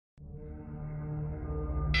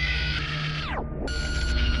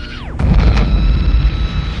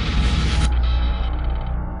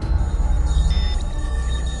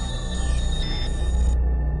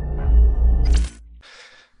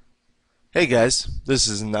Hey guys, this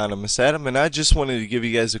is Anonymous Adam, and I just wanted to give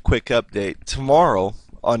you guys a quick update. Tomorrow,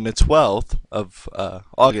 on the 12th of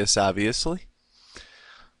August, obviously,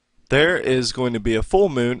 there is going to be a full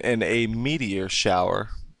moon and a meteor shower.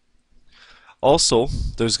 Also,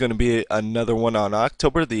 there's going to be another one on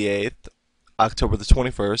October the 8th, October the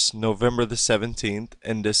 21st, November the 17th,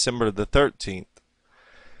 and December the 13th.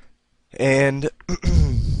 And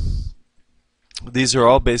these are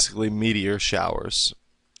all basically meteor showers.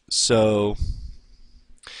 So,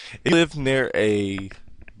 if you live near a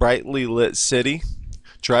brightly lit city,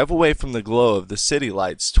 drive away from the glow of the city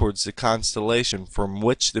lights towards the constellation from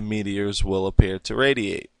which the meteors will appear to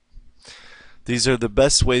radiate. These are the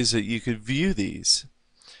best ways that you could view these.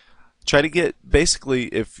 Try to get, basically,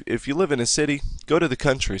 if you live in a city, go to the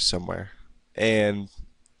country somewhere. And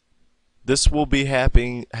this will be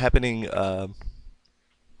happening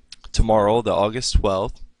tomorrow, the August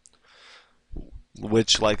 12th.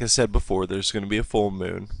 Which, like I said before, there's going to be a full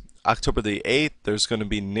moon. October the 8th, there's going to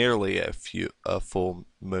be nearly a full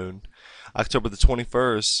moon. October the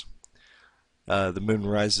 21st, the moon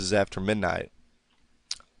rises after midnight.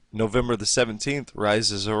 November the 17th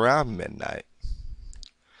rises around midnight.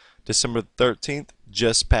 December the 13th,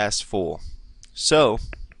 just past full. So,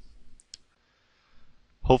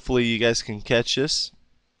 hopefully you guys can catch this.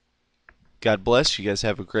 God bless. You guys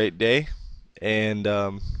have a great day. And,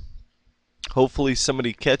 hopefully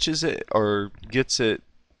somebody catches it or gets it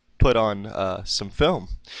put on some film.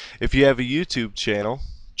 If you have a YouTube channel,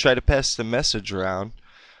 try to pass the message around.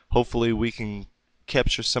 Hopefully we can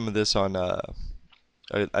capture some of this on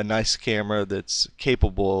a nice camera that's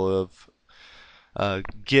capable of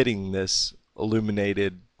getting this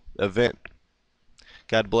illuminated event.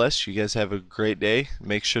 God bless. You guys have a great day.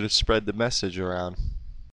 Make sure to spread the message around.